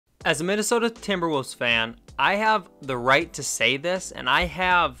As a Minnesota Timberwolves fan, I have the right to say this, and I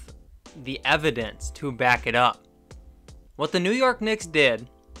have the evidence to back it up. What the New York Knicks did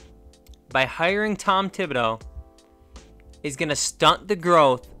by hiring Tom Thibodeau is going to stunt the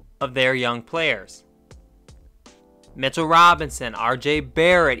growth of their young players. Mitchell Robinson, RJ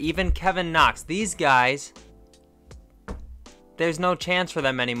Barrett, even Kevin Knox, these guys, there's no chance for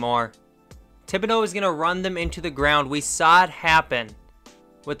them anymore. Thibodeau is going to run them into the ground. We saw it happen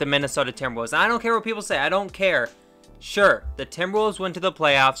with the Minnesota Timberwolves. And I don't care what people say. I don't care. Sure, the Timberwolves went to the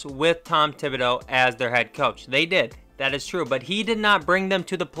playoffs with Tom Thibodeau as their head coach. They did. That is true. But he did not bring them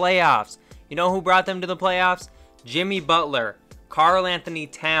to the playoffs. You know who brought them to the playoffs? Jimmy Butler, Karl Anthony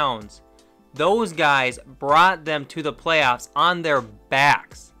Towns. Those guys brought them to the playoffs on their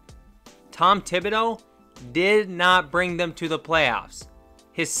backs. Tom Thibodeau did not bring them to the playoffs.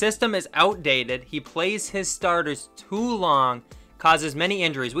 His system is outdated. He plays his starters too long, causes many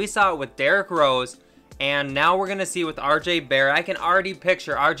injuries. We saw it with Derrick Rose, and now we're going to see with RJ Barrett. I can already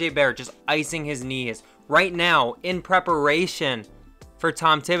picture RJ Barrett just icing his knees right now in preparation for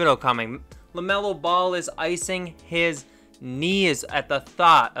Tom Thibodeau coming. LaMelo Ball is icing his knees at the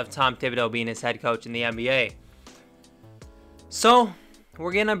thought of Tom Thibodeau being his head coach in the NBA. So,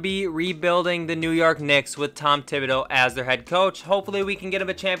 we're going to be rebuilding the New York Knicks with Tom Thibodeau as their head coach. Hopefully we can get him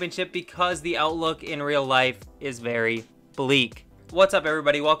a championship because the outlook in real life is very bleak. What's up,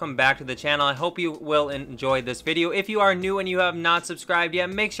 everybody? Welcome back to the channel. I hope you will enjoy this video. If you are new and you have not subscribed yet,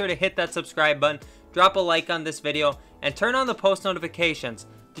 make sure to hit that subscribe button, drop a like on this video, and turn on the post notifications.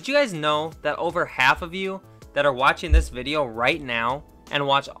 Did you guys know that over half of you that are watching this video right now and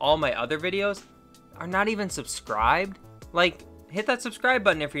watch all my other videos are not even subscribed? Like, hit that subscribe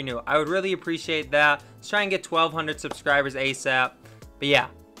button if you're new. I would really appreciate that. Let's try and get 1,200 subscribers ASAP. But yeah,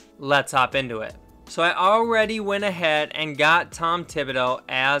 let's hop into it. So I already went ahead and got Tom Thibodeau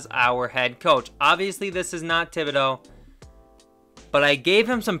as our head coach. Obviously, this is not Thibodeau, but I gave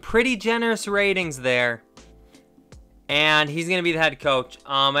him some pretty generous ratings there, and he's going to be the head coach.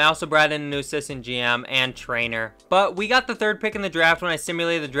 I also brought in a new assistant GM and trainer, but we got the third pick in the draft when I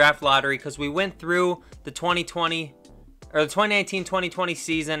simulated the draft lottery because we went through the 2020 or the 2019-2020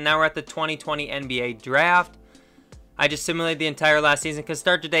 season. Now we're at the 2020 NBA draft. I just simulated the entire last season because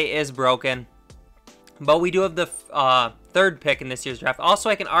start today is broken. But we do have the third pick in this year's draft. Also,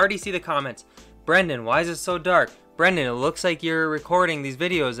 I can already see the comments. Brendan, why is it so dark? Brendan, it looks like you're recording these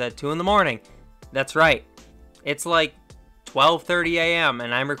videos at 2 in the morning. That's right. It's like 12:30 a.m.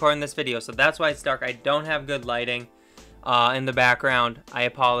 and I'm recording this video. So that's why it's dark. I don't have good lighting in the background. I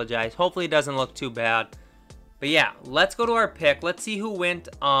apologize. Hopefully it doesn't look too bad. But yeah, let's go to our pick. Let's see who went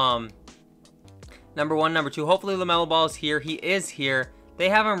number 1, number 2. Hopefully LaMelo Ball is here. He is here. They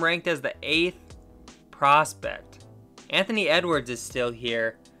have him ranked as the 8th prospect. Anthony Edwards is still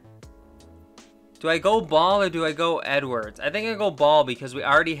here. Do I go Ball or do I go Edwards? I think I go Ball because we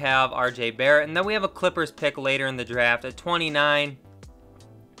already have RJ Barrett, and then we have a Clippers pick later in the draft at 29.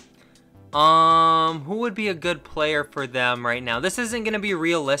 Who would be a good player for them right now? This isn't going to be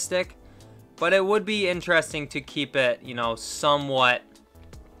realistic, but it would be interesting to keep it, you know, somewhat,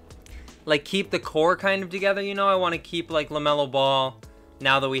 like keep the core kind of together. You know, I want to keep like LaMelo Ball.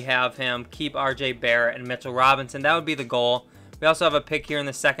 Now that we have him, keep RJ Barrett and Mitchell Robinson. That would be the goal. We also have a pick here in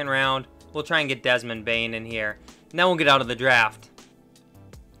the second round. We'll try and get Desmond Bane in here. And then we'll get out of the draft.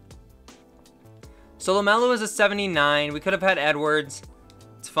 So LaMelo is a 79. We could have had Edwards.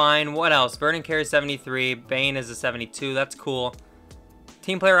 It's fine. What else? Vernon Carey 73. Bane is a 72. That's cool.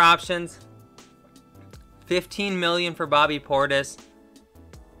 Team player options. $15 million for Bobby Portis.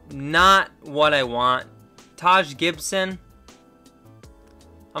 Not what I want. Taj Gibson.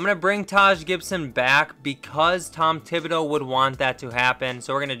 I'm going to bring Taj Gibson back because Tom Thibodeau would want that to happen.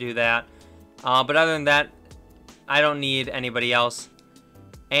 So we're going to do that. But other than that, I don't need anybody else.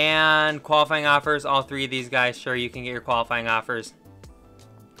 And qualifying offers, all three of these guys, sure, you can get your qualifying offers.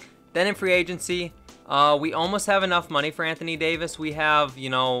 Then in free agency, we almost have enough money for Anthony Davis. We have, you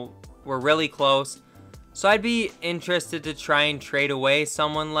know, we're really close. So I'd be interested to try and trade away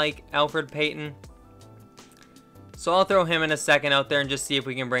someone like Elfrid Payton. So I'll throw him in a second out there and just see if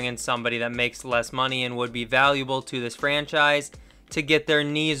we can bring in somebody that makes less money and would be valuable to this franchise to get their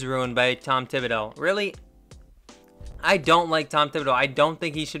knees ruined by Tom Thibodeau. Really, I don't like Tom Thibodeau. I don't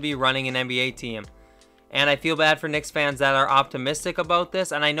think he should be running an NBA team. And I feel bad for Knicks fans that are optimistic about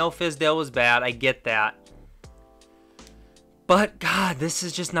this. And I know Fizdale was bad. I get that. But, God, this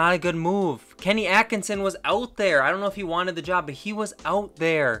is just not a good move. Kenny Atkinson was out there. I don't know if he wanted the job, but he was out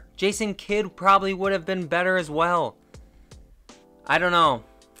there. Jason Kidd probably would have been better as well. I don't know.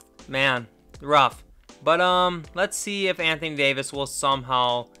 Man, rough. But let's see if Anthony Davis will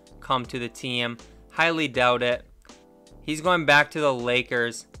somehow come to the team. Highly doubt it. He's going back to the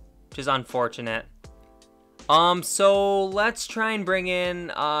Lakers, which is unfortunate. So let's try and bring in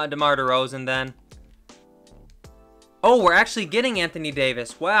DeMar DeRozan then. Oh, we're actually getting Anthony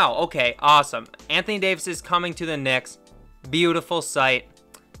Davis. Wow, okay, awesome. Anthony Davis is coming to the Knicks. Beautiful sight.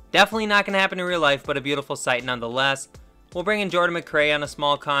 Definitely not going to happen in real life, but a beautiful sight nonetheless. We'll bring in Jordan McRae on a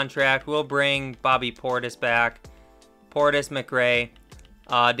small contract. We'll bring Bobby Portis back. Portis, McRae,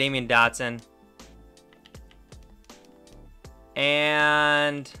 Damian Dotson.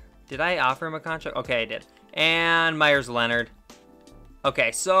 And did I offer him a contract? Okay, I did. And Myers Leonard.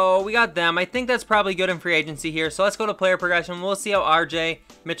 Okay, so we got them. I think that's probably good in free agency here. So let's go to player progression. We'll see how RJ,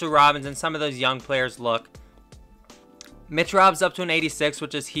 Mitchell Robinson, and some of those young players look. Mitch Rob's up to an 86,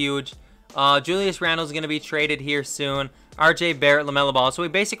 which is huge. Julius Randle's going to be traded here soon. RJ Barrett, LaMelo Ball. So we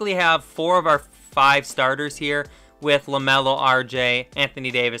basically have 4 of our 5 starters here with LaMelo, RJ,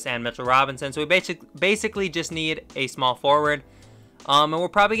 Anthony Davis, and Mitchell Robinson. So we basically just need a small forward. And we're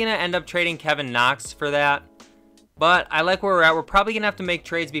probably going to end up trading Kevin Knox for that. But I like where we're at. We're probably going to have to make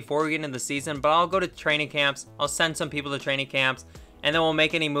trades before we get into the season. But I'll go to training camps. I'll send some people to training camps. And then we'll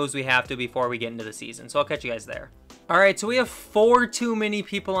make any moves we have to before we get into the season. So I'll catch you guys there. Alright, so we have 4 too many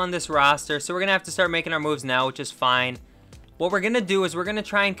people on this roster. So we're going to have to start making our moves now, which is fine. What we're going to do is we're going to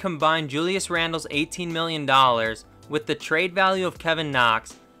try and combine Julius Randle's $18 million with the trade value of Kevin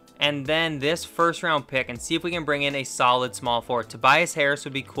Knox. And then this first round pick and see if we can bring in a solid small forward. Tobias Harris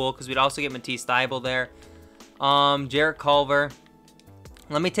would be cool because we'd also get Matisse Thybulle there. Jarrett Culver.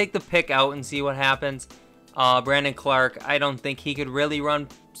 Let me take the pick out and see what happens. Brandon Clark. I don't think he could really run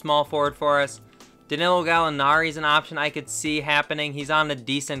small forward for us. Danilo Gallinari is an option I could see happening. He's on a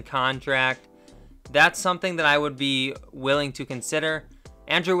decent contract. That's something that I would be willing to consider.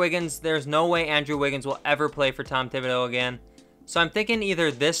 Andrew Wiggins. There's no way Andrew Wiggins will ever play for Tom Thibodeau again. So I'm thinking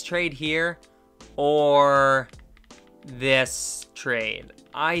either this trade here or this trade.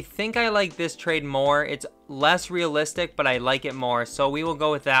 I think I like this trade more. It's less realistic, but I like it more. So we will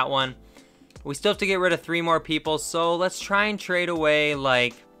go with that one. We still have to get rid of 3 more people. So let's try and trade away,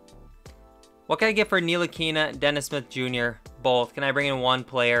 like, what can I get for Ntilikina, Dennis Smith Jr.? Both. Can I bring in 1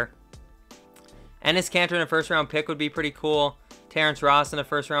 player? Enes Kanter in a first round pick would be pretty cool. Terrence Ross in a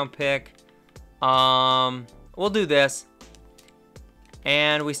first round pick. We'll do this.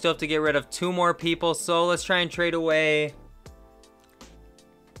 And we still have to get rid of 2 more people. So let's try and trade away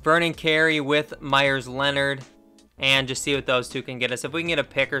Vernon Carey with Myers Leonard. And just see what those 2 can get us. If we can get a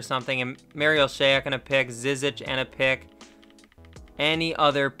pick or something. And Mariel Shayek and a pick. Zizic and a pick. Any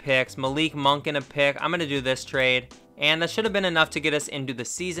other picks. Malik Monk and a pick. I'm going to do this trade. And that should have been enough to get us into the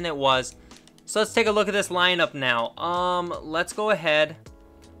season. It was. So let's take a look at this lineup now. Let's go ahead.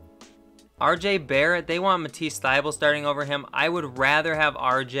 RJ Barrett, they want Matisse Thybulle starting over him. I would rather have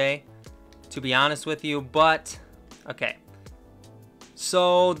RJ, to be honest with you, but okay.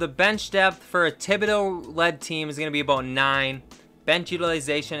 So the bench depth for a Thibodeau-led team is going to be about 9. Bench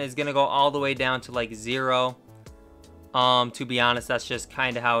utilization is going to go all the way down to like 0. To be honest, that's just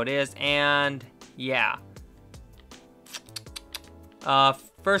kind of how it is. And yeah.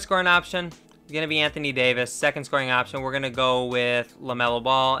 First scoring option is going to be Anthony Davis. Second scoring option, we're going to go with LaMelo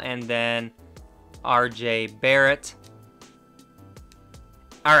Ball and then RJ Barrett.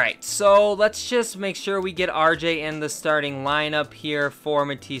 Alright, so let's just make sure we get RJ in the starting lineup here for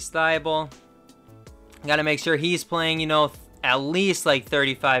Matisse Thybulle. Got to make sure he's playing, you know, at least like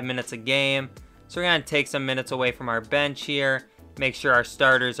 35 minutes a game. So we're going to take some minutes away from our bench here. Make sure our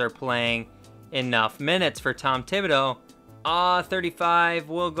starters are playing enough minutes for Tom Thibodeau. 35,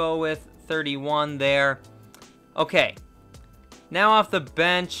 we'll go with 31 there. Okay, now off the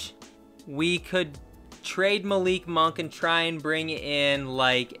bench, we could trade Malik Monk and try and bring in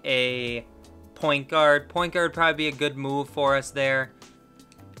like a point guard. Point guard would probably be a good move for us there.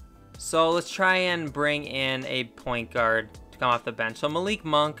 So let's try and bring in a point guard to come off the bench. So Malik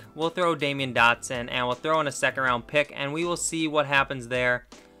Monk, we'll throw Damian Dotson, and we'll throw in a second round pick, and we will see what happens there.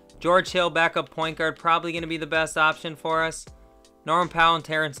 George Hill, backup point guard, probably going to be the best option for us. Norman Powell and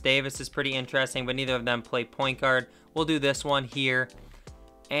Terrence Davis is pretty interesting, but neither of them play point guard. We'll do this one here.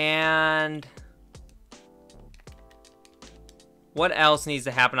 And what else needs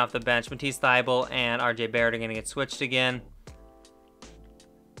to happen off the bench? Matisse Thybulle and RJ Barrett are going to get switched again.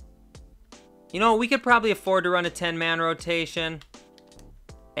 You know, we could probably afford to run a 10-man rotation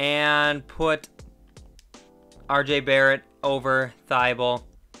and put RJ Barrett over Thybulle.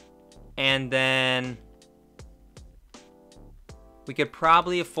 And then we could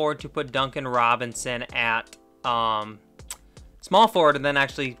probably afford to put Duncan Robinson at small forward and then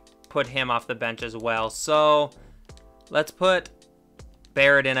actually put him off the bench as well. So let's put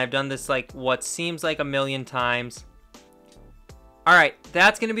Barrett in. I've done this like what seems like a million times. All right,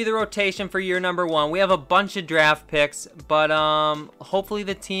 that's going to be the rotation for year number 1. We have a bunch of draft picks, but hopefully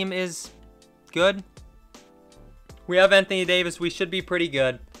the team is good. We have Anthony Davis. We should be pretty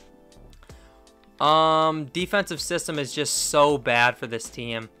good. Defensive system is just so bad for this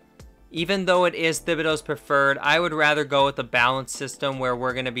team. Even though it is Thibodeau's preferred, I would rather go with a balanced system where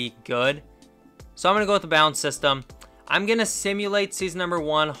we're going to be good. So I'm going to go with the balanced system. I'm going to simulate season number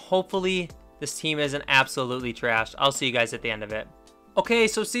 1. Hopefully this team isn't absolutely trashed. I'll see you guys at the end of it. Okay,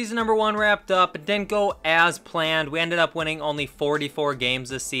 so season number 1 wrapped up. It didn't go as planned. We ended up winning only 44 games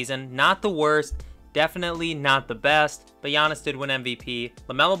this season. Not the worst. Definitely not the best. But Giannis did win MVP.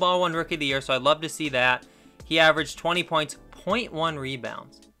 LaMelo Ball won Rookie of the Year, so I'd love to see that. He averaged 20 points, 0.1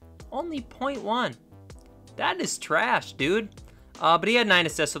 rebounds. Only 0.1. That is trash, dude. But he had 9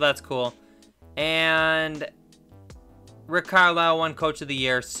 assists, so that's cool. And Rick Carlisle won Coach of the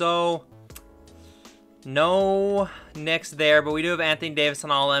Year. So no Knicks there, but we do have Anthony Davis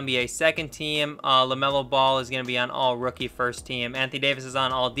on All-NBA second team. LaMelo Ball is going to be on All-Rookie first team. Anthony Davis is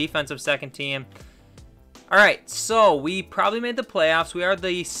on All-Defensive second team. All right, so we probably made the playoffs. We are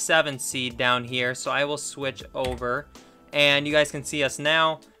the 7th seed down here, so I will switch over. And you guys can see us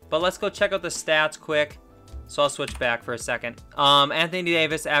now. But let's go check out the stats quick. So I'll switch back for a second. Anthony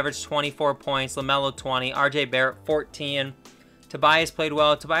Davis averaged 24 points. LaMelo 20. RJ Barrett 14. Tobias played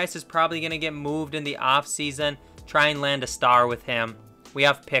well. Tobias is probably going to get moved in the offseason. Try and land a star with him. We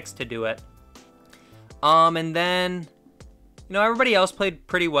have picks to do it. And then, you know, everybody else played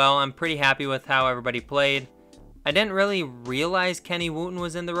pretty well. I'm pretty happy with how everybody played. I didn't really realize Kenny Wooten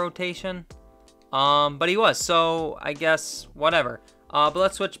was in the rotation. But he was. So I guess whatever. But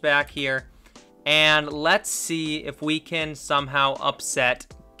let's switch back here. And let's see if we can somehow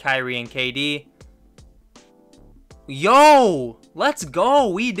upset Kyrie and KD. Yo! Let's go!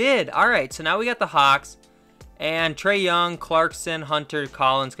 We did! Alright, so now we got the Hawks. And Trae Young, Clarkson, Hunter,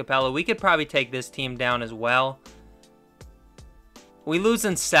 Collins, Capella. We could probably take this team down as well. We lose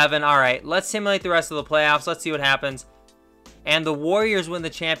in 7. Alright, let's simulate the rest of the playoffs. Let's see what happens. And the Warriors win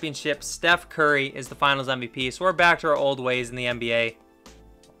the championship. Steph Curry is the finals MVP. So we're back to our old ways in the NBA.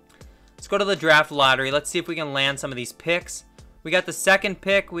 Let's go to the draft lottery. Let's see if we can land some of these picks. We got the 2nd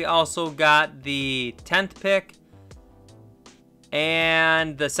pick. We also got the 10th pick.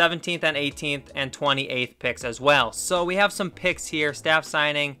 And the 17th and 18th and 28th picks as well. So we have some picks here. Staff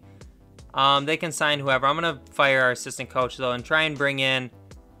signing. They can sign whoever. I'm going to fire our assistant coach, though, and try and bring in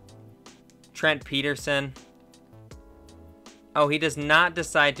Trent Peterson. Oh, he does not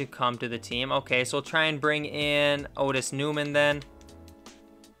decide to come to the team. Okay, so we'll try and bring in Otis Newman then.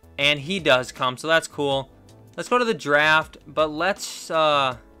 And he does come, so that's cool. Let's go to the draft, but let's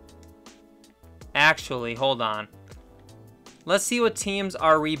actually, hold on. Let's see what teams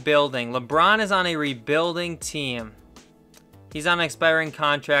are rebuilding. LeBron is on a rebuilding team. He's on an expiring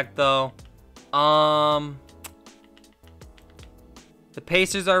contract, though. The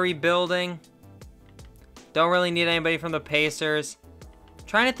Pacers are rebuilding. Don't really need anybody from the Pacers.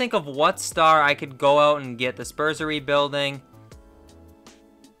 Trying to think of what star I could go out and get. The Spurs are rebuilding.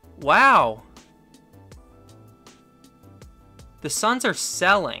 Wow. The Suns are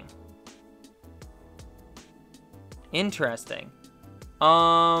selling. Interesting.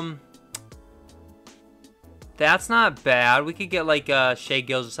 That's not bad. We could get like Shai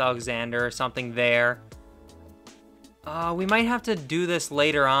Gilgeous-Alexander or something there. We might have to do this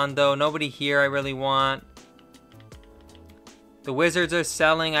later on, though. Nobody here I really want. The Wizards are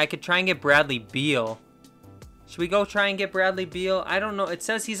selling. I could try and get Bradley Beal. Should we go try and get Bradley Beal? I don't know. It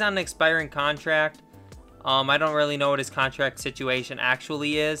says he's on an expiring contract. I don't really know what his contract situation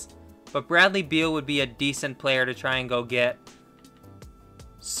actually is. But Bradley Beal would be a decent player to try and go get.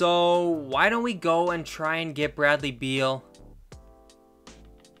 So why don't we go and try and get Bradley Beal?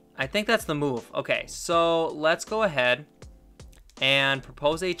 I think that's the move. Okay, so let's go ahead and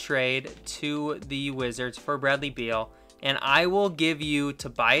propose a trade to the Wizards for Bradley Beal. And I will give you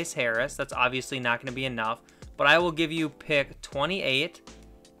Tobias Harris. That's obviously not going to be enough. But I will give you pick 28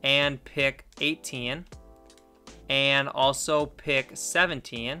 and pick 18. And also pick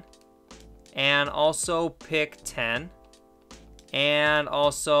 17. And also pick 10. And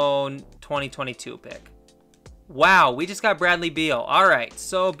also 2022 pick. Wow, we just got Bradley Beal. All right,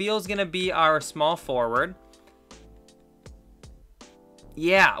 so Beal's going to be our small forward.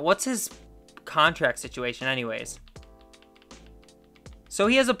 Yeah, what's his contract situation anyways? So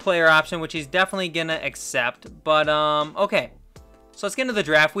he has a player option, which he's definitely going to accept. But, okay. So let's get into the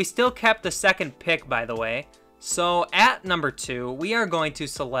draft. We still kept the 2nd pick, by the way. So at number 2, we are going to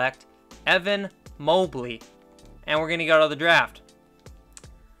select Evan Mobley. And we're going to go to the draft.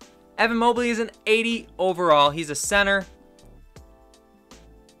 Evan Mobley is an 80 overall. He's a center.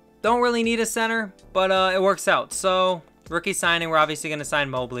 Don't really need a center, but it works out. So, rookie signing, we're obviously going to sign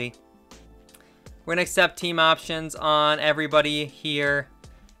Mobley. We're going to accept team options on everybody here.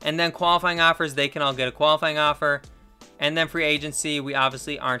 And then qualifying offers, they can all get a qualifying offer. And then free agency, we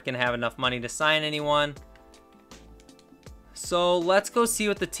obviously aren't going to have enough money to sign anyone. So let's go see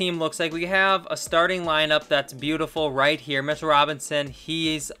what the team looks like. We have a starting lineup that's beautiful right here. Mitchell Robinson,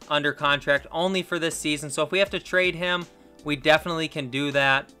 he's under contract only for this season. So if we have to trade him, we definitely can do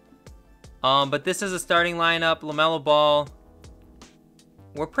that. But this is a starting lineup. LaMelo Ball,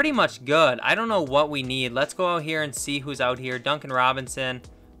 we're pretty much good. I don't know what we need. Let's go out here and see who's out here. Duncan Robinson,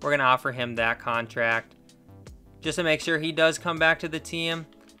 we're going to offer him that contract just to make sure he does come back to the team.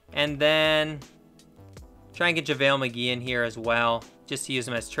 And then try and get JaVale McGee in here as well, just to use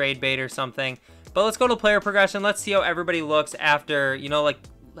him as trade bait or something. But let's go to player progression. Let's see how everybody looks after, you know, like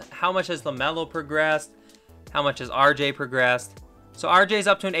how much has LaMelo progressed? How much has RJ progressed? So RJ's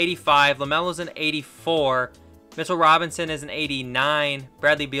up to an 85. LaMelo's an 84. Mitchell Robinson is an 89.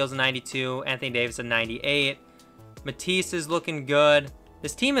 Bradley Beal's a 92. Anthony Davis a 98. Matisse is looking good.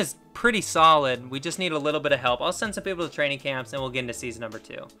 This team is pretty solid. We just need a little bit of help. I'll send some people to training camps and we'll get into season number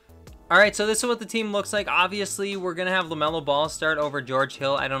 2. All right, so this is what the team looks like. Obviously, we're going to have LaMelo Ball start over George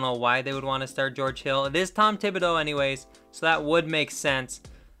Hill. I don't know why they would want to start George Hill. It is Tom Thibodeau anyways, so that would make sense.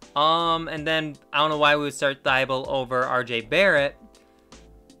 And then I don't know why we would start Thibault over RJ Barrett,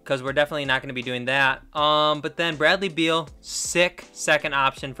 because we're definitely not going to be doing that. But then Bradley Beal, sick second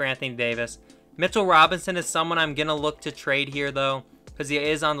option for Anthony Davis. Mitchell Robinson is someone I'm going to look to trade here, though, because he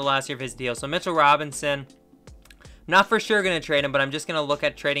is on the last year of his deal. So Mitchell Robinson, not for sure going to trade him, but I'm just going to look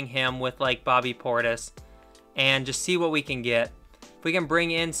at trading him with like Bobby Portis and just see what we can get. If we can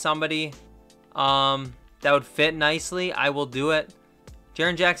bring in somebody that would fit nicely, I will do it.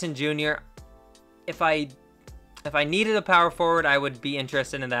 Jaren Jackson Jr., if I needed a power forward, I would be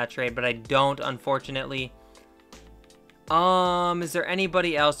interested in that trade, but I don't, unfortunately. Is there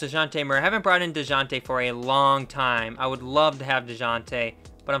anybody else? DeJounte Murray. I haven't brought in DeJounte for a long time. I would love to have DeJounte,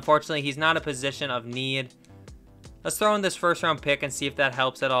 but unfortunately, he's not a position of need. Let's throw in this first round pick and see if that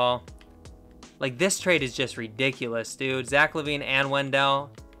helps at all. Like, this trade is just ridiculous, dude. Zach LaVine and Wendell.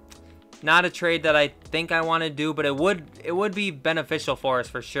 Not a trade that I think I want to do, but it would be beneficial for us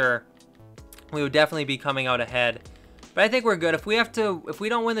for sure. We would definitely be coming out ahead. But I think we're good. If we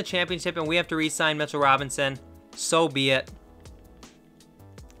don't win the championship and we have to re-sign Mitchell Robinson, so be it.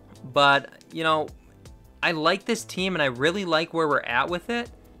 But, you know, I like this team and I really like where we're at with it.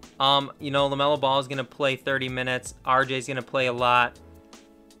 You know, LaMelo Ball is going to play 30 minutes. RJ is going to play a lot.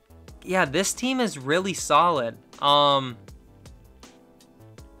 Yeah, this team is really solid. I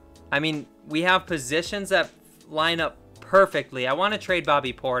mean, we have positions that line up perfectly. I want to trade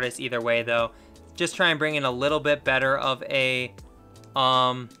Bobby Portis either way, though. Just try and bring in a little bit better of a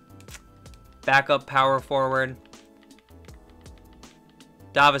backup power forward.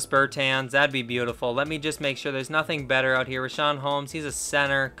 Davis Bertans, that'd be beautiful. Let me just make sure there's nothing better out here. Rashawn Holmes, he's a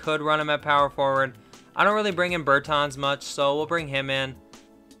center. Could run him at power forward. I don't really bring in Bertans much, so we'll bring him in.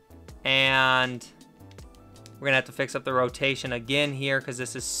 And we're going to have to fix up the rotation again here because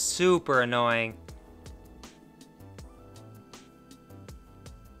this is super annoying.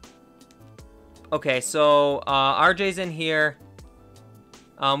 Okay, so RJ's in here.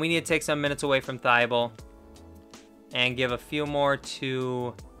 We need to take some minutes away from Thibault and give a few more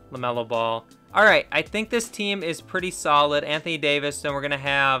to LaMelo Ball. All right, I think this team is pretty solid. Anthony Davis, then we're going to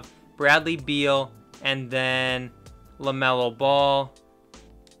have Bradley Beal, and then LaMelo Ball.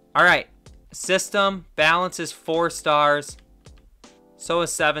 All right, system, balance is 4 stars. So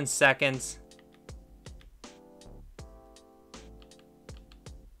is 7 seconds.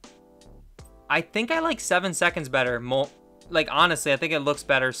 I think I like 7 seconds better. Like, honestly, I think it looks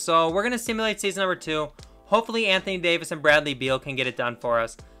better. So we're going to simulate season number 2. Hopefully Anthony Davis and Bradley Beal can get it done for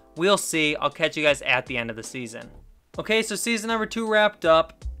us. We'll see. I'll catch you guys at the end of the season. Okay, so season number 2 wrapped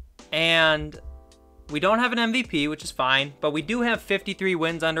up. And we don't have an MVP, which is fine. But we do have 53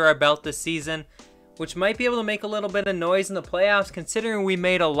 wins under our belt this season, which might be able to make a little bit of noise in the playoffs, considering we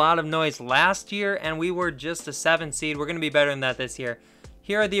made a lot of noise last year and we were just a 7 seed. We're going to be better than that this year.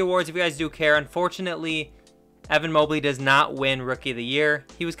 Here are the awards if you guys do care. Unfortunately, Evan Mobley does not win Rookie of the Year.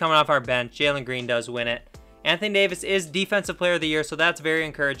 He was coming off our bench. Jalen Green does win it. Anthony Davis is Defensive Player of the Year, so that's very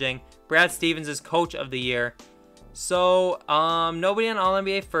encouraging. Brad Stevens is Coach of the Year. So, nobody on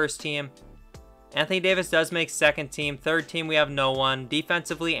All-NBA first team. Anthony Davis does make second team. Third team, we have no one.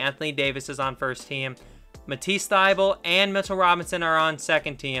 Defensively, Anthony Davis is on first team. Matisse Thybulle and Mitchell Robinson are on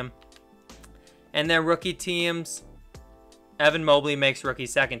second team. And then rookie teams, Evan Mobley makes rookie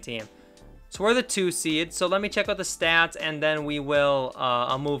second team. So we're the 2 seed. So let me check out the stats, and then we will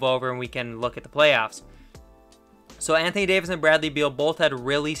I'll move over and we can look at the playoffs. So Anthony Davis and Bradley Beal both had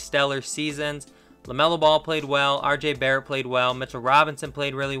really stellar seasons. LaMelo Ball played well. RJ Barrett played well. Mitchell Robinson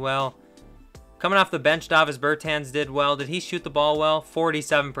played really well. Coming off the bench, Davis Bertans did well. Did he shoot the ball well?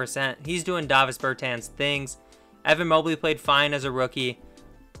 47%. He's doing Davis Bertans things. Evan Mobley played fine as a rookie.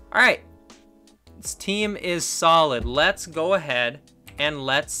 All right. This team is solid. Let's go ahead and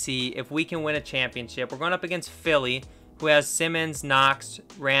let's see if we can win a championship. We're going up against Philly, who has Simmons, Knox,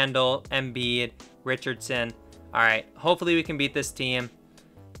 Randall, Embiid, Richardson. All right. Hopefully we can beat this team.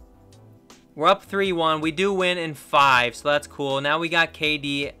 We're up 3-1. We do win in 5, so that's cool. Now we got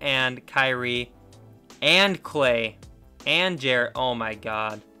KD and Kyrie and Clay and Jarrett. Oh, my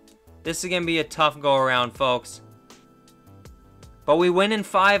God. This is going to be a tough go-around, folks. But we win in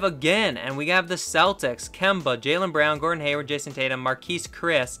 5 again, and we have the Celtics, Kemba, Jaylen Brown, Gordon Hayward, Jason Tatum, Marquise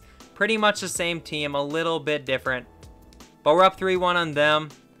Chris. Pretty much the same team, a little bit different. But we're up 3-1 on them,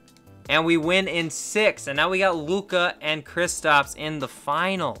 and we win in 6. And now we got Luka and Kristaps in the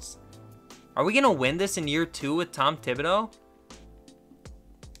finals. Are we going to win this in year 2 with Tom Thibodeau?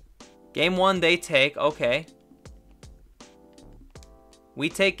 Game 1 they take. Okay. We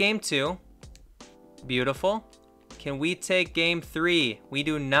take game 2. Beautiful. Can we take game 3? We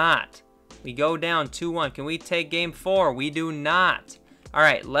do not. We go down 2-1. Can we take game 4? We do not. All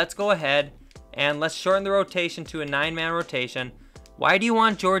right, let's go ahead and let's shorten the rotation to a 9-man rotation. Why do you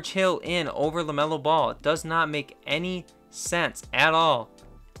want George Hill in over LaMelo Ball? It does not make any sense at all.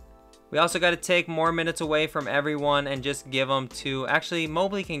 We also got to take more minutes away from everyone and just give them to... Actually,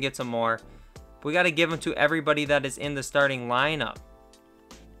 Mobley can get some more. But we got to give them to everybody that is in the starting lineup.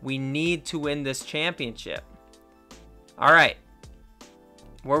 We need to win this championship. All right.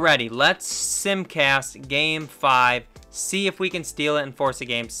 We're ready. Let's simcast game 5. See if we can steal it and force a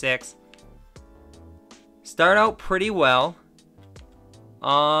game 6. Start out pretty well.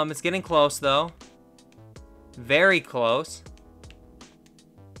 It's getting close, though. Very close.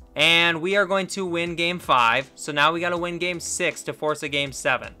 And we are going to win game 5. So now we got to win game 6 to force a game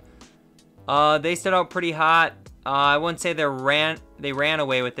 7. They started out pretty hot. I wouldn't say they ran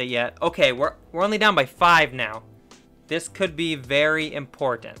away with it yet. Okay, we're only down by 5 now. This could be very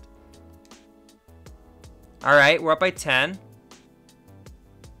important. All right, we're up by 10.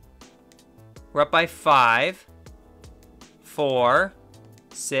 We're up by 5. 4.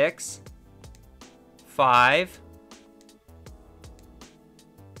 6. 5.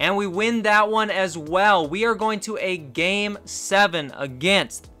 And we win that one as well. We are going to a game 7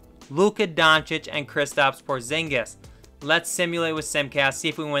 against Luka Doncic and Kristaps Porzingis. Let's simulate with Simcast, see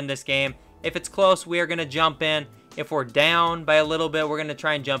if we win this game. If it's close, we are going to jump in. If we're down by a little bit, we're going to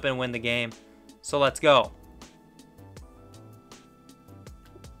try and jump in and win the game. So let's go.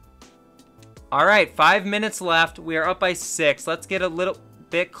 All right, 5 minutes left. We are up by 6. Let's get a little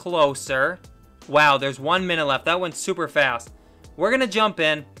bit closer. Wow, there's 1 minute left. That went super fast. We're going to jump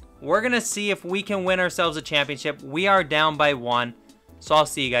in. We're going to see if we can win ourselves a championship. We are down by 1. So I'll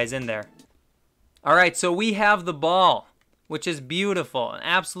see you guys in there. All right, so we have the ball, which is beautiful. An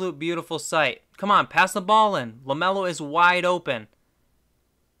absolute beautiful sight. Come on, pass the ball in. LaMelo is wide open.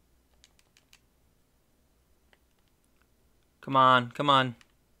 Come on, come on.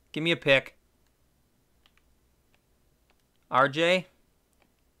 Give me a pick. RJ.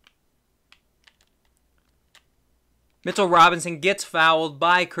 Mitchell Robinson gets fouled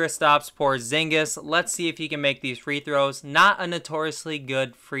by Kristaps Porzingis. Let's see if he can make these free throws. Not a notoriously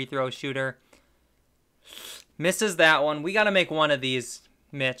good free throw shooter. Misses that one. We got to make one of these,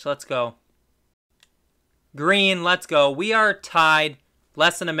 Mitch. Let's go. Green, let's go. We are tied.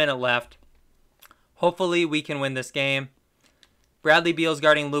 Less than a minute left. Hopefully we can win this game. Bradley Beal's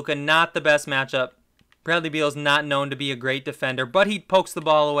guarding Luka. Not the best matchup. Bradley Beal's not known to be a great defender, but he pokes the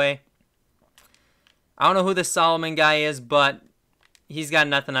ball away. I don't know who this Solomon guy is, but he's got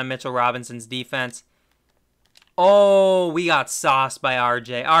nothing on Mitchell Robinson's defense. Oh, we got sauced by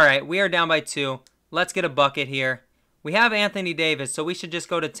RJ. All right, we are down by 2. Let's get a bucket here. We have Anthony Davis, so we should just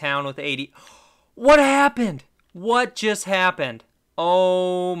go to town with 80. What happened? What just happened?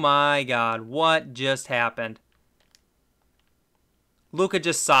 Oh, my God. What just happened? Luka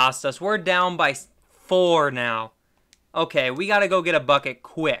just sauced us. We're down by 4 now. Okay, we got to go get a bucket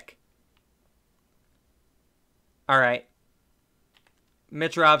quick. All right.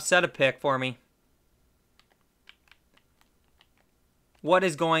 Mitch Rob, set a pick for me. What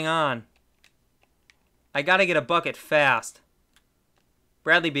is going on? I got to get a bucket fast.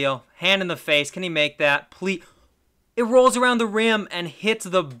 Bradley Beal, hand in the face. Can he make that? Please. It rolls around the rim and hits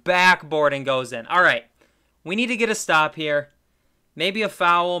the backboard and goes in. All right. We need to get a stop here. Maybe a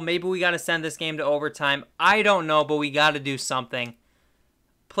foul. Maybe we got to send this game to overtime. I don't know, but we got to do something.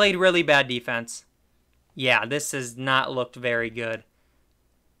 Played really bad defense. Yeah, this has not looked very good.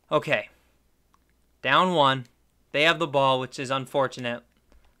 Okay. Down 1. They have the ball, which is unfortunate.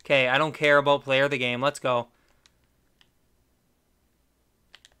 Okay, I don't care about player of the game. Let's go.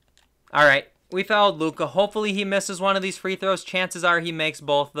 All right, we fouled Luka. Hopefully he misses one of these free throws. Chances are he makes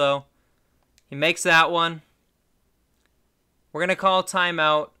both, though. He makes that one. We're going to call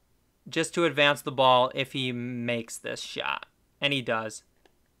timeout just to advance the ball if he makes this shot. And he does.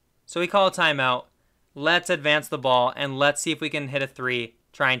 So we call a timeout. Let's advance the ball, and let's see if we can hit a 3,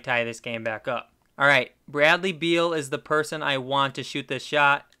 try and tie this game back up. All right, Bradley Beal is the person I want to shoot this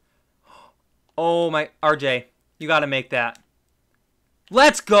shot. Oh, my. RJ, you got to make that.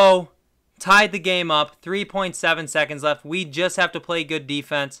 Let's go. Tied the game up. 3.7 seconds left. We just have to play good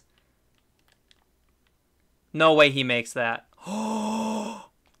defense. No way he makes that. Oh,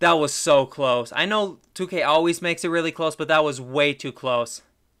 that was so close. I know 2K always makes it really close, but that was way too close.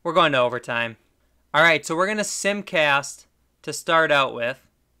 We're going to overtime. All right, so we're going to simcast to start out with.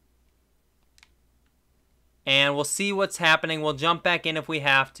 And we'll see what's happening. We'll jump back in if we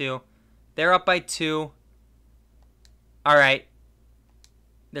have to. They're up by 2. All right.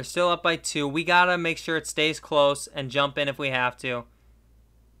 They're still up by 2. We got to make sure it stays close and jump in if we have to.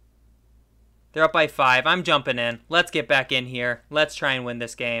 They're up by 5. I'm jumping in. Let's get back in here. Let's try and win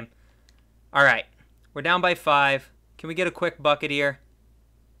this game. All right. We're down by 5. Can we get a quick bucket here?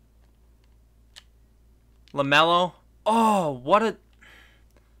 LaMelo. Oh, what a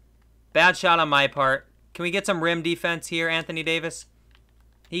bad shot on my part. Can we get some rim defense here, Anthony Davis?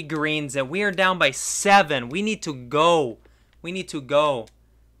 He greens it. We are down by 7. We need to go. We need to go.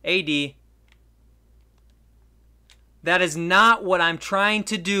 AD. That is not what I'm trying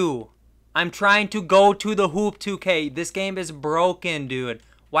to do. I'm trying to go to the hoop, 2K. This game is broken, dude.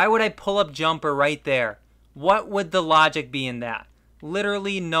 Why would I pull up jumper right there? What would the logic be in that?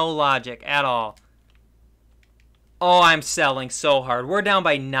 Literally no logic at all. Oh, I'm selling so hard. We're down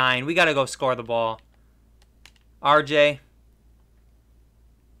by 9. We got to go score the ball. RJ.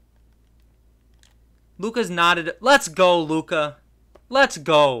 Luka's knotted. Let's go, Luka. Let's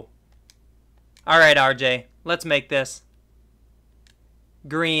go. All right, RJ. Let's make this.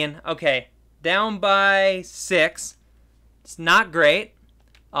 Green. Okay. Down by 6. It's not great.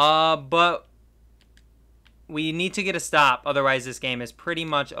 But we need to get a stop. Otherwise, this game is pretty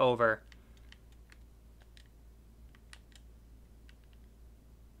much over.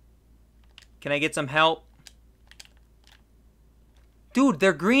 Can I get some help? Dude,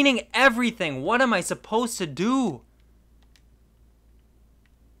 they're greening everything. What am I supposed to do?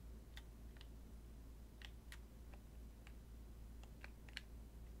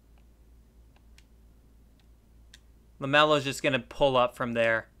 LaMelo's just going to pull up from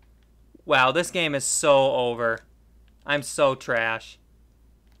there. Wow, this game is so over. I'm so trash.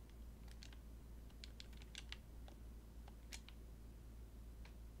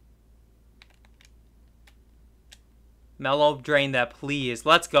 Melo, drain that, please.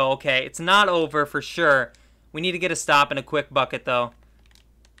 Let's go. Okay, it's not over for sure. We need to get a stop and a quick bucket, though.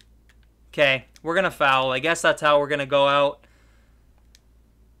 Okay, we're going to foul. I guess that's how we're going to go out.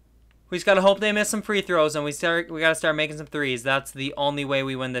 We just got to hope they miss some free throws, and we got to start making some threes. That's the only way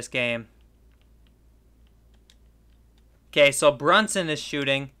we win this game. Okay, so Brunson is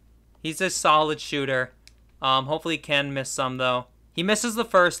shooting. He's a solid shooter. Hopefully he can miss some, though. He misses the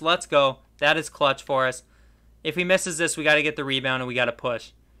first. Let's go. That is clutch for us. If he misses this, we got to get the rebound and we got to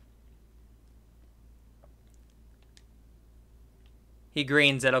push. He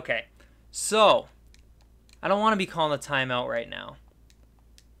greens it. Okay. So, I don't want to be calling a timeout right now.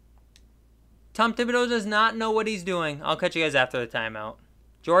 Tom Thibodeau does not know what he's doing. I'll catch you guys after the timeout.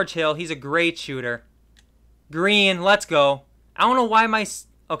 George Hill, he's a great shooter. Green, let's go. I don't know why my...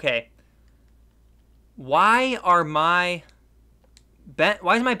 Okay. Why is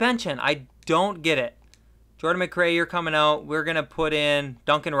my bench in? I don't get it. Jordan McRae, you're coming out. We're going to put in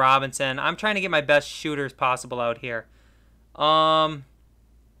Duncan Robinson. I'm trying to get my best shooters possible out here. We got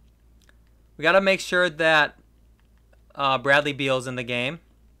to make sure that Bradley Beal's in the game.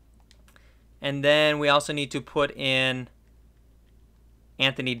 And then we also need to put in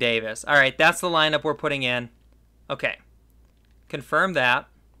Anthony Davis. All right, that's the lineup we're putting in. Okay. Confirm that.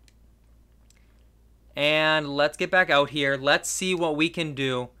 And let's get back out here. Let's see what we can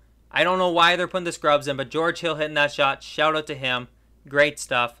do. I don't know why they're putting the scrubs in, but George Hill hitting that shot. Shout out to him. Great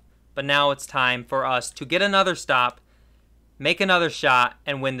stuff. But now it's time for us to get another stop, make another shot,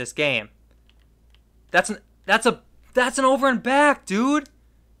 and win this game. That's an over and back, dude.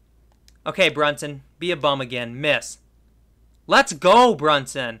 Okay, Brunson. Be a bum again. Miss. Let's go,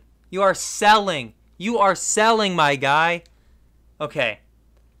 Brunson. You are selling. You are selling, my guy. Okay.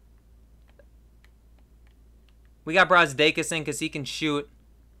 We got Brazdeikis in because he can shoot.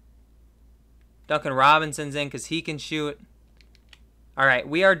 Duncan Robinson's in because he can shoot. All right,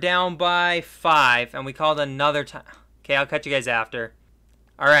 we are down by 5, and we called another time. Okay, I'll catch you guys after.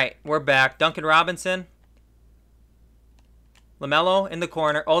 All right, we're back. Duncan Robinson. LaMelo in the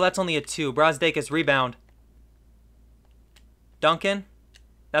corner. Oh, that's only a 2. Brazdeikis, rebound. Duncan.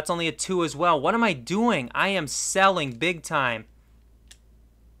 That's only a 2 as well. What am I doing? I am selling big time.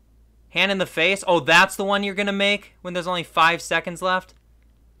 Hand in the face. Oh, that's the one you're going to make when there's only 5 seconds left?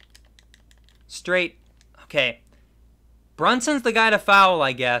 Straight. Okay. Brunson's the guy to foul,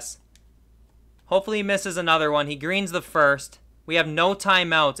 I guess. Hopefully he misses another one. He greens the first. We have no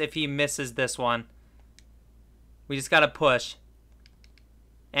timeouts if he misses this one. We just got to push.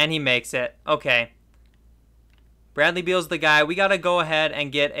 And he makes it. Okay. Bradley Beal's the guy. We got to go ahead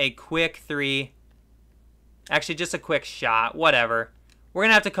and get a quick 3. Actually, just a quick shot. Whatever. We're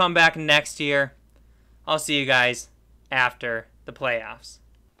going to have to come back next year. I'll see you guys after the playoffs.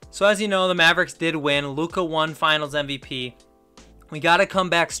 So as you know, the Mavericks did win. Luka won Finals MVP. We got to come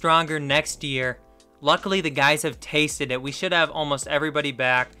back stronger next year. Luckily, the guys have tasted it. We should have almost everybody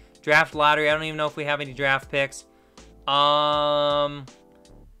back. Draft lottery. I don't even know if we have any draft picks.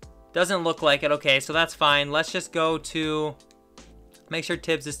 Doesn't look like it. Okay, so that's fine. Let's just go to... Make sure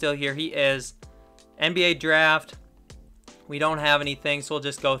Tibbs is still here. He is. NBA draft. We don't have anything, so we'll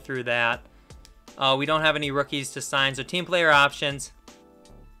just go through that. We don't have any rookies to sign. So team player options.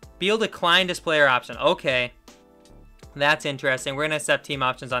 Beal declined his player option. Okay. That's interesting. We're going to accept team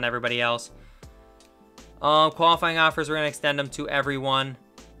options on everybody else. Qualifying offers, we're going to extend them to everyone.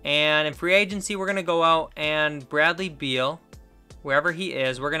 And in free agency, we're going to go out and Bradley Beal, wherever he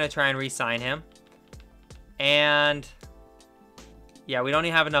is, we're going to try and re-sign him. And yeah, we don't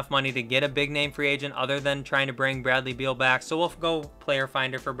even have enough money to get a big name free agent other than trying to bring Bradley Beal back. So we'll go player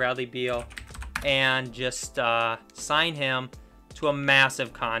finder for Bradley Beal and just sign him to a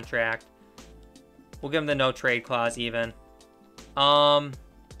massive contract. We'll give him the no trade clause even.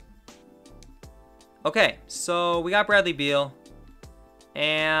 Okay, so we got Bradley Beal.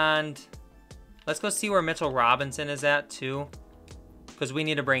 And let's go see where Mitchell Robinson is at too, because we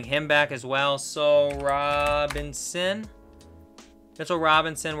need to bring him back as well. So Mitchell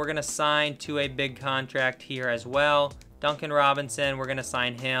Robinson, we're going to sign to a big contract here as well. Duncan Robinson, we're going to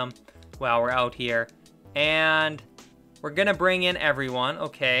sign him while we're out here. And we're going to bring in everyone.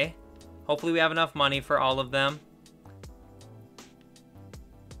 Okay. Hopefully we have enough money for all of them.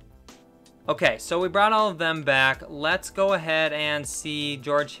 Okay, so we brought all of them back. Let's go ahead and see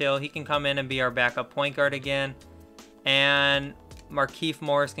George Hill. He can come in and be our backup point guard again. And Markieff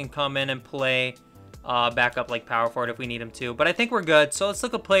Morris can come in and play backup like power forward if we need him to. But I think we're good. So let's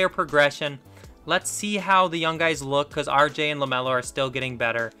look at player progression. Let's see how the young guys look because RJ and LaMelo are still getting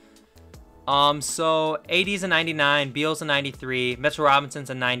better. So AD's a 99, Beal's a 93, Mitchell Robinson's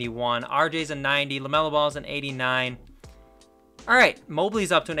a 91, RJ's a 90, LaMelo Ball's an 89. All right,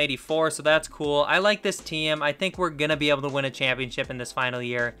 Mobley's up to an 84, so that's cool. I like this team. I think we're going to be able to win a championship in this final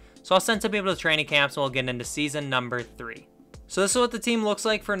year. So I'll send some people to training camps and we'll get into season number 3. So this is what the team looks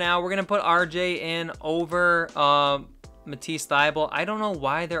like for now. We're going to put RJ in over Matisse Thybulle. I don't know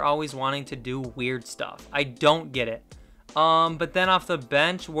why they're always wanting to do weird stuff. I don't get it. But then off the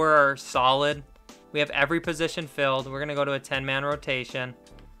bench, we're solid. We have every position filled. We're going to go to a 10-man rotation.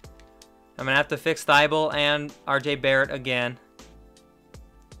 I'm going to have to fix Thybulle and RJ Barrett again.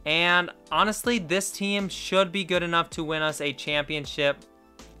 And honestly, this team should be good enough to win us a championship.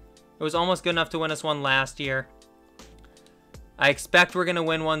 It was almost good enough to win us one last year. I expect we're going to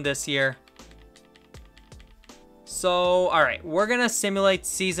win one this year. So, all right, we're going to simulate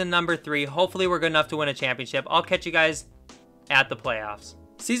season number 3. Hopefully, we're good enough to win a championship. I'll catch you guys at the playoffs.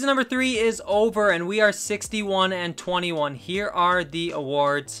 Season number 3 is over, and we are 61-21. Here are the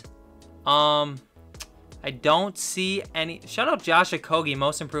awards. I don't see any. Shout out Josh Okogie,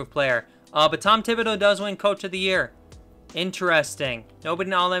 most improved player. But Tom Thibodeau does win Coach of the Year. Interesting. Nobody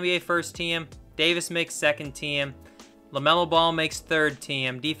in All-NBA first team. Davis makes second team. LaMelo Ball makes third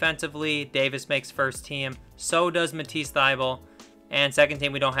team. Defensively, Davis makes first team. So does Matisse Thybulle. And second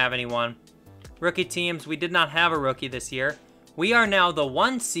team, we don't have anyone. Rookie teams, we did not have a rookie this year. We are now the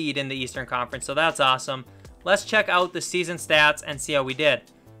 1 seed in the Eastern Conference, so that's awesome. Let's check out the season stats and see how we did.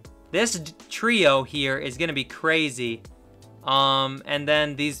 This trio here is going to be crazy. And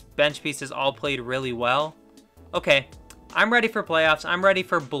then these bench pieces all played really well. Okay, I'm ready for playoffs. I'm ready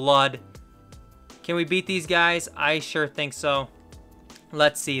for blood. Can we beat these guys? I sure think so.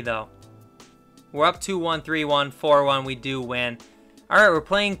 Let's see, though. We're up 2-1, 3-1, 4-1. We do win. All right, we're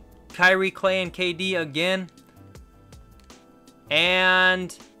playing Kyrie, Clay, and KD again.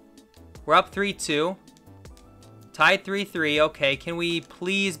 And we're up 3-2. Tied 3-3. Okay, can we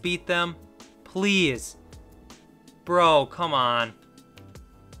please beat them? Please. Bro, come on.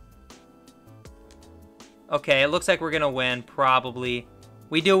 Okay, it looks like we're going to win, probably.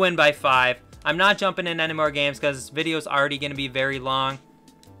 We do win by 5. I'm not jumping in any more games because this video is already going to be very long.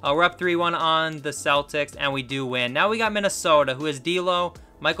 We're up 3-1 on the Celtics, and we do win. Now we got Minnesota, who is D'Lo,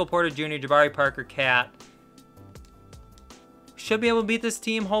 Michael Porter Jr., Jabari Parker, Cat. Should be able to beat this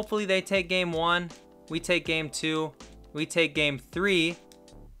team. Hopefully they take game 1. We take game 2. We take game 3.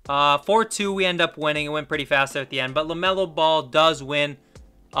 4-2, we end up winning. It went pretty fast there at the end. But LaMelo Ball does win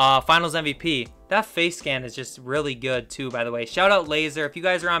Finals MVP. That face scan is just really good too, by the way. Shout out Laser. If you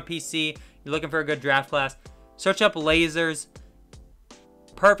guys are on PC, you're looking for a good draft class, search up Lasers.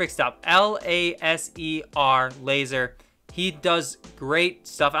 Perfect stuff. L-A-S-E-R, Laser. He does great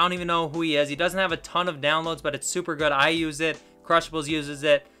stuff. I don't even know who he is. He doesn't have a ton of downloads, but it's super good. I use it. Crushables uses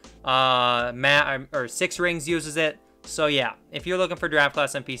it. Six Rings uses it. So yeah, if you're looking for draft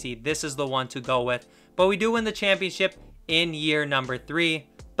class on PC, this is the one to go with. But we do win the championship in year number 3.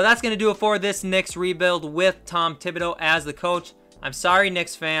 But that's going to do it for this Knicks rebuild with Tom Thibodeau as the coach. I'm sorry,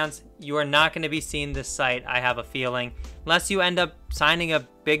 Knicks fans. You are not going to be seeing this site, I have a feeling. Unless you end up signing a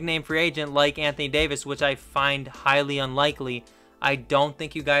big-name free agent like Anthony Davis, which I find highly unlikely. I don't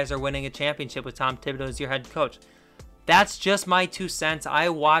think you guys are winning a championship with Tom Thibodeau as your head coach. That's just my 2 cents. I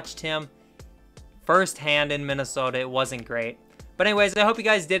watched him firsthand in Minnesota. It wasn't great. But anyways, I hope you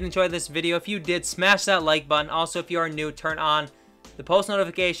guys did enjoy this video. If you did, smash that like button. Also, if you are new, turn on the post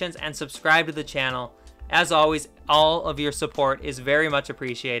notifications and subscribe to the channel. As always, all of your support is very much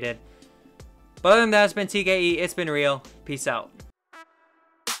appreciated. But other than that, it's been TKE. It's been real. Peace out.